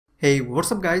Hey,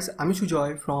 what's up guys? আমি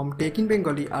Sujoy from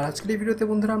Techinbengali আর আজকের এই ভিডিওতে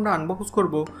বন্ধুরা আমরা আনবক্স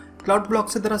করব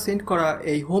Cloudblocks এর দ্বারা সেন্ড করা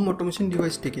এই হোম অটোমেশন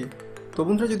ডিভাইসটিকে। তো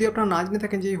বন্ধুরা যদি আপনারা না জেনে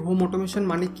থাকেন যে এই হোম অটোমেশন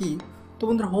মানে কি, তো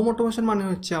বন্ধুরা হোম অটোমেশন মানে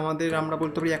হচ্ছে আমরা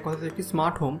বলতে পারি এক কথাতে একটি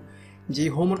স্মার্ট হোম। যে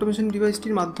হোম অটোমেশন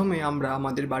ডিভাইসটির মাধ্যমে আমরা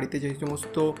আমাদের বাড়িতে যে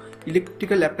সমস্ত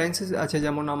ইলেকট্রিক্যাল অ্যাপ্লায়েন্সেস আছে,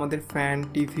 যেমন আমাদের ফ্যান,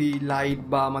 টিভি, লাইট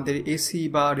বা আমাদের এসি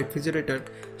বা রেফ্রিজারেটর,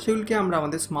 সেগুলিকে আমরা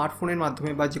আমাদের স্মার্টফোনের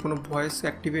মাধ্যমে বা যে কোনো ভয়েস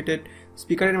অ্যাক্টিভেটেড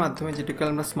স্পিকারের মাধ্যমে, যেটাকে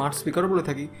আমরা স্মার্ট স্পিকারও বলে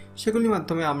থাকি, সেগুলির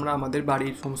মাধ্যমে আমরা আমাদের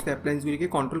বাড়ির সমস্ত অ্যাপ্লায়েন্সগুলিকে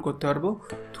কন্ট্রোল করতে পারবো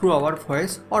through hour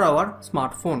voice or hour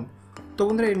smartphone. তো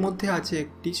বন্ধুরা এর মধ্যে আছে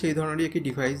একটি সেই ধরনেরই একটি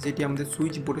ডিভাইস যেটি আমাদের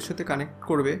সুইচ বোর্ডের সাথে কানেক্ট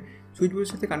করবে। সুইচ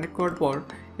বোর্ডের সাথে কানেক্ট করার পর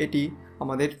এটি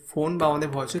আমাদের ফোন বা আমাদের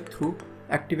ভয়েসের থ্রু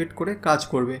অ্যাক্টিভেট করে কাজ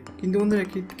করবে। কিন্তু বন্ধুরা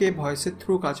এটিকে ভয়েসের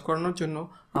থ্রু কাজ করানোর জন্য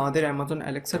আমাদের অ্যামাজন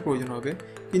অ্যালেক্সার প্রয়োজন হবে।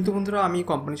 কিন্তু বন্ধুরা আমি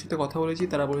কোম্পানির সাথে কথা বলেছি,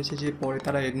 তারা বলেছে যে পরে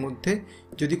তারা এর মধ্যে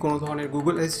যদি কোনো ধরনের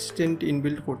গুগল অ্যাসিস্ট্যান্ট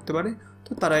ইনবিল্ড করতে পারে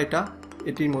তো তারা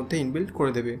এটির মধ্যে ইনবিল্ড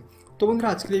করে দেবে। তো বন্ধুরা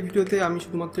আজকের এই ভিডিওতে আমি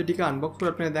শুধুমাত্র এটিকে আনবক্স করে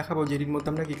আপনাদের দেখাবো যে এটির মধ্যে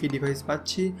আমরা কী কী ডিভাইস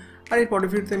পাচ্ছি, আর এর পরের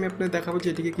ভিডিওতে আমি আপনাদের দেখাবো যে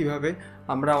এটিকে কীভাবে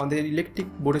আমরা আমাদের ইলেকট্রিক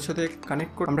বোর্ডের সাথে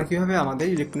কানেক্ট করে আমরা কীভাবে আমাদের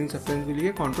ইলেকট্রনিক্স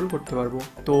অ্যাপ্লায়েন্সগুলিকে কন্ট্রোল করতে পারবো।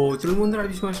 তো চলুন বন্ধুরা আর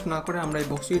বিশেষ না করে আমরা এই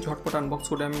বক্সটিকে ঝটপট আনবক্স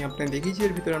করে আমি আপনাদের দেখিয়েছি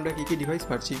এর ভিতরে আমরা কী কী ডিভাইস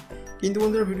পাচ্ছি। কিন্তু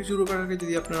বন্ধুরা ভিডিও শুরু করার আগে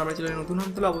যদি আপনারা আমার চ্যানেলে নতুন হন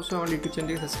তাহলে অবশ্যই আমার ইউটিউব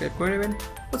চ্যানেলটিকে সাবস্ক্রাইব করে নেবেন,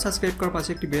 ও সাবস্ক্রাইব করার পাশে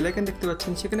একটি বেল আইকন দেখতে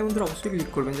পাচ্ছেন, সেখানে বন্ধুরা অবশ্যই ক্লিক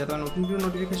করবেন যাতে আমার নতুন ভিডিও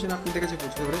নোটিফিকেশন আপনাদের কাছে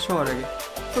পৌঁছতে পারে সবার আগে।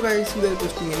 তো guys, without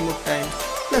wasting any more time,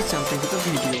 let's jump into the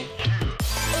video.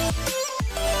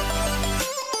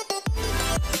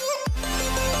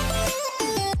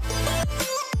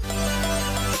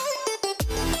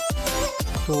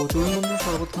 তো চলুন বন্ধুরা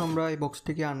সর্বপ্রথম আমরা এই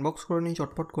বক্সটিকে আনবক্স করে নিই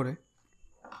চটপট করে।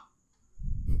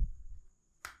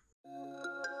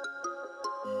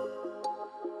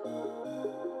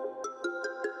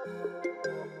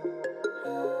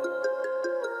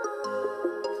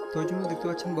 তো এই জন্য দেখতে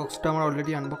পাচ্ছেন বক্সটা আমার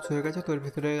অলরেডি আনবক্স হয়ে গেছে। তো এর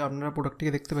ভিতরে আপনারা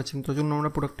প্রোডাক্টটিকে দেখতে পাচ্ছেন, তো জন্য আমরা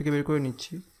প্রোডাক্টটিকে বের করে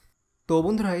নিচ্ছি। তো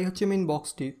বন্ধুরা এই হচ্ছে মেইন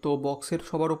বক্সটি। তো বক্সের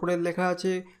সবার উপরে লেখা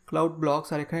আছে Cloudblocks,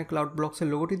 আর এখানে Cloudblocks-এর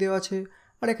লোগোটি দেওয়া আছে,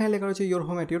 আর এখানে লেখা রয়েছে your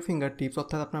home at your finger tips,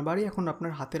 অর্থাৎ আপনার বাড়ি এখন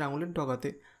আপনার হাতের আঙুলের ডগাতে।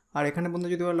 আর এখানে বন্ধু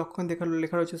যদি আবার লক্ষণ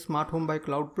লেখা রয়েছে স্মার্ট হোম বাই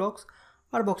Cloudblocks।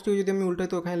 আর বক্সটিকে যদি আমি উল্টাই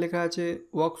তো ওখানে লেখা আছে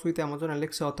ওয়ার্কস উইথ অ্যামাজন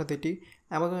অ্যালেক্সা, অর্থাৎ এটি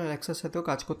অ্যামাজন অ্যালেক্সার সাথেও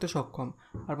কাজ করতে সক্ষম।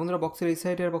 আর বন্ধুরা বক্সের এই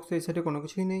সাইডে আর বক্সের এই সাইডে কোনো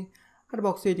কিছুই নেই। আর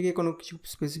বক্সে এটিকে কোনো কিছু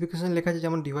স্পেসিফিকেশান লেখা আছে,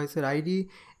 যেমন ডিভাইসের আইডি,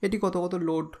 এটি কত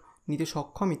লোড নিতে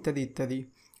সক্ষম ইত্যাদি ইত্যাদি।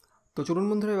 তো চলুন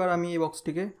বন্ধুরা এবার আমি এই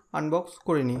বক্সটিকে আনবক্স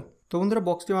করে নিই। তো বন্ধুরা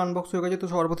বক্সটি আনবক্স হয়ে গেছে। তো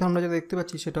সর্বপ্রথম আমরা যেটা দেখতে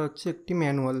পাচ্ছি সেটা হচ্ছে একটি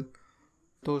ম্যানুয়াল।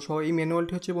 তো এই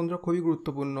ম্যানুয়ালটি হচ্ছে বন্ধুরা খুবই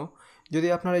গুরুত্বপূর্ণ। যদি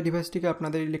আপনারা এই ডিভাইসটিকে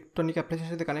আপনাদের ইলেকট্রনিক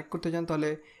অ্যাপ্লায়েন্সের সাথে কানেক্ট করতে চান তাহলে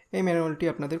এই ম্যানুয়ালটি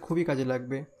আপনাদের খুবই কাজে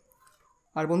লাগবে।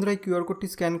 আর বন্ধুরা এই কিউআর কোডটি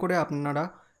স্ক্যান করে আপনারা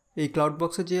এই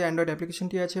Cloudblocks-এর যে অ্যান্ড্রয়েড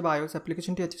অ্যাপ্লিকেশনটি আছে বা iOS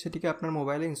অ্যাপ্লিকেশনটি আছে সেটিকে আপনার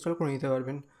মোবাইলে ইনস্টল করে নিতে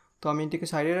পারবেন। তো আমি এটিকে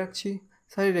সাইডে রাখছি,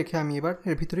 সাইডে রেখে আমি এবার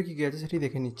এর ভিতরে কী কী আছে সেটি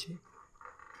দেখে নিচ্ছি।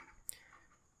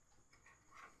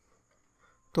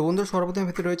 তো বন্ধুরা সর্বপ্রথম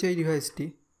ভেতরে রয়েছে এই ডিভাইসটি।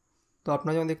 তো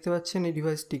আপনারা যেমন দেখতে পাচ্ছেন এই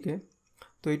ডিভাইসটিকে,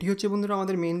 তো এটি হচ্ছে বন্ধুরা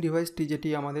আমাদের মেইন ডিভাইসটি, যেটি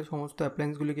আমাদের সমস্ত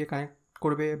অ্যাপ্লায়েন্সগুলিকে কানেক্ট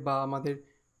করবে বা আমাদের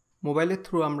মোবাইলের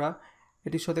থ্রু আমরা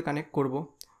এটির সাথে কানেক্ট করব।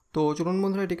 তো চলুন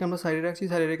বন্ধুরা এটিকে আমরা সাইডে রাখছি,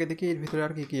 সাইডে রেখে দেখি এর ভিতরে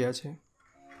আর কী কী আছে।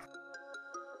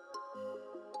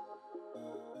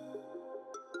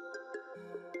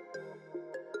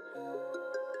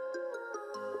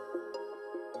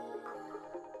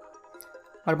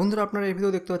 আর বন্ধুরা আপনারা এর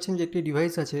ভিতরে দেখতে পাচ্ছেন যে একটি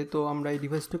ডিভাইস আছে। তো আমরা এই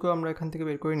ডিভাইসটিকেও আমরা এখান থেকে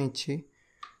বের করে নিচ্ছি।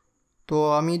 তো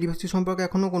আমি এই ডিভাইসটি সম্পর্কে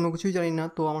এখনও কোনো কিছুই জানি না,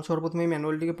 তো আমার সর্বপ্রথমে এই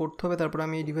ম্যানুয়ালটিকে পড়তে হবে, তারপর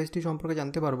আমি এই ডিভাইসটি সম্পর্কে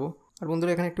জানতে পারবো। আর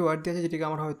বন্ধুরা এখানে একটি ওয়্যার দিয়ে আছে যেটিকে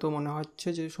আমার হয়তো মনে হচ্ছে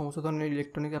যে সমস্ত ধরনের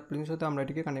ইলেকট্রনিক অ্যাপ্লিকেশনের সাথে আমরা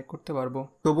এটিকে কানেক্ট করতে পারবো।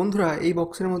 তো বন্ধুরা এই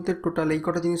বক্সের মধ্যে টোটাল এই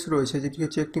কটা জিনিস রয়েছে, যেটি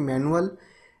হচ্ছে একটি ম্যানুয়াল,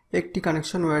 একটি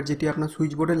কানেকশন ওয়্যার যেটি আপনার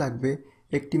সুইচ বোর্ডে লাগবে,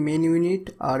 একটি মেন ইউনিট,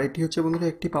 আর এটি হচ্ছে বন্ধুরা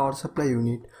একটি পাওয়ার সাপ্লাই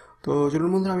ইউনিট। তো চলুন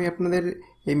বন্ধুরা আমি আপনাদের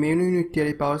এই মেন ইউনিটটি আর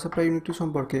এই পাওয়ার সাপ্লাই ইউনিটটি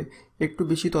সম্পর্কে একটু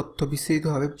বেশি তথ্য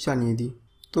বিস্তারিতভাবে জানিয়ে দিই।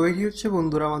 তো এটি হচ্ছে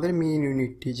বন্ধুরা আমাদের মেইন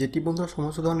ইউনিটটি, যেটি বন্ধুরা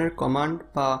সমস্ত ধরনের কমান্ড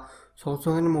বা সমস্ত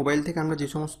ধরনের মোবাইল থেকে আমরা যে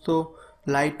সমস্ত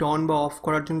লাইট অন বা অফ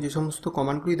করার জন্য যে সমস্ত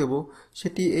কমান্ডগুলি দেবো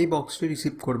সেটি এই বক্সটি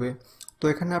রিসিভ করবে। তো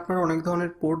এখানে আপনারা অনেক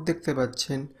ধরনের পোর্ট দেখতে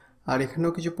পাচ্ছেন, আর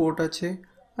এখানেও কিছু পোর্ট আছে,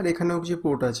 আর এখানেও কিছু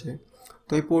পোর্ট আছে।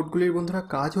 তো এই পোর্টগুলির বন্ধুরা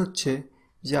কাজ হচ্ছে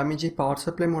যে আমি যে পাওয়ার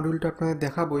সাপ্লাই মডিউলটা আপনাদের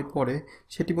দেখাবো এর পরে,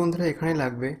 সেটি বন্ধুরা এখানে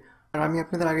লাগবে। আর আমি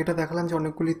আপনাদের আগেটা দেখালাম যে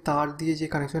অনেকগুলি তার দিয়ে যে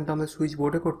কানেকশনটা আমাদের সুইচ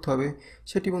বোর্ডে করতে হবে,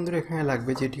 সেটি বন্ধুরা এখানে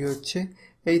লাগবে, যেটি হচ্ছে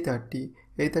এই তারটি।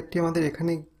 এই তারটি আমাদের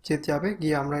এখানে যাবে,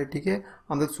 গিয়ে আমরা এটিকে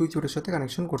আমাদের সুইচ বোর্ডের সাথে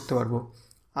কানেকশন করতে পারবো।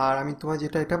 আর আমি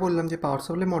এটা বললাম যে পাওয়ার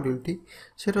সাপ্লাই মডিউলটি,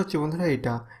 সেটা হচ্ছে বন্ধুরা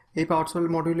এই পাওয়ার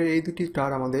সাপ্লাই মডিউলের এই দুটি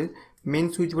তার আমাদের মেন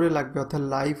সুইচ বোর্ডে লাগবে, অর্থাৎ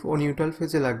লাইভ ও নিউট্রাল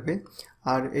ফেজে লাগবে।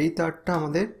 আর এই তারটা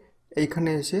আমাদের এইখানে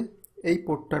এসে এই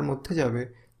পোর্টটার মধ্যে যাবে,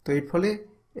 তো এর ফলে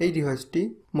এই ডিভাইসটির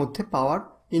মধ্যে পাওয়ার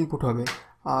ইনপুট হবে।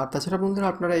 আর তাছাড়া বন্ধুরা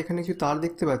আপনারা এখানে কিছু তার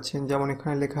দেখতে পাচ্ছেন, যেমন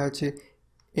এখানে লেখা আছে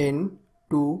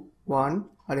N21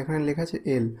 আর এখানে লেখা আছে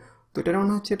L। তো এটা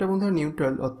মনে হচ্ছে এটা বন্ধুরা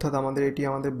নিউট্রাল, অর্থাৎ এটি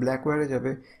আমাদের ব্ল্যাক ওয়্যারে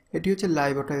যাবে। এটি হচ্ছে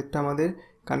লাইভ, অর্থাৎ এটা আমাদের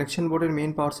কানেকশন বোর্ডের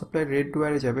মেইন পাওয়ার সাপ্লাই রেড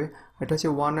ওয়্যারে যাবে। এটা হচ্ছে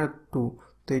 1 আর 2।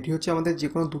 তো এটি হচ্ছে আমাদের যে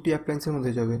কোনো দুটি অ্যাপ্লায়েন্সের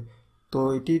মধ্যে যাবে। তো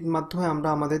এটির মাধ্যমে আমরা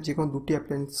আমাদের যে কোনো দুটি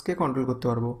অ্যাপ্লায়েন্সকে কন্ট্রোল করতে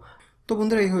পারবো। তো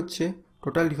বন্ধুরা এই হচ্ছে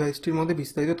টোটাল ডিভাইসটির মধ্যে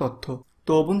বিস্তারিত তথ্য।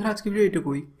 তো বন্ধুরা আজকে ভিডিও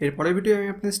এটুকুই। এরপরের ভিডিও আমি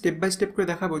আপনাদের স্টেপ বাই স্টেপ করে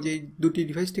দেখাবো যে এই দুটি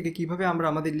ডিভাইসটিকে কীভাবে আমরা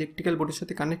আমাদের ইলেকট্রিক্যাল বোর্ডের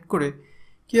সাথে কানেক্ট করে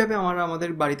কীভাবে আমরা আমাদের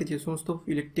বাড়িতে যে সমস্ত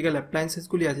ইলেকট্রিক্যাল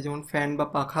অ্যাপ্লায়েন্সেসগুলি আছে, যেমন ফ্যান বা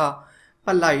পাখা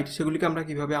বা লাইট, সেগুলিকে আমরা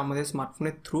কীভাবে আমাদের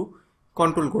স্মার্টফোনের থ্রু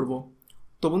কন্ট্রোল করব।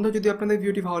 তো বন্ধুরা যদি আপনাদের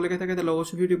ভিডিওটি ভালো লেগে থাকে তাহলে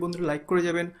অবশ্যই ভিডিও বন্ধুরা লাইক করে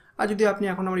যাবেন। আর যদি আপনি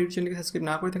এখন আমার ইউটিউব চ্যানেলকে সাবস্ক্রাইব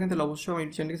না করে থাকেন তাহলে অবশ্যই আমার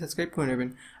ইউটিউব চ্যানেলকে সাবস্ক্রাইব করে নেবেন।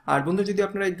 আর বন্ধুরা যদি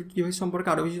আপনারা এই দুটি ডিভাইস সম্পর্কে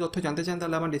আরও বেশি তথ্য জানতে চান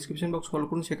তাহলে আমার ডিসক্রিপশন বক্স ফলো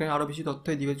করুন, সেখানে আরও বেশি তথ্য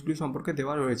এই ডিভাইসগুলি সম্পর্কে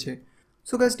দেওয়া রয়েছে।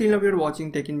 So guys, till now you are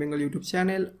watching Techinbengali YouTube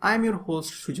channel. I am your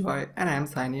host Sujoy and I am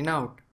signing out.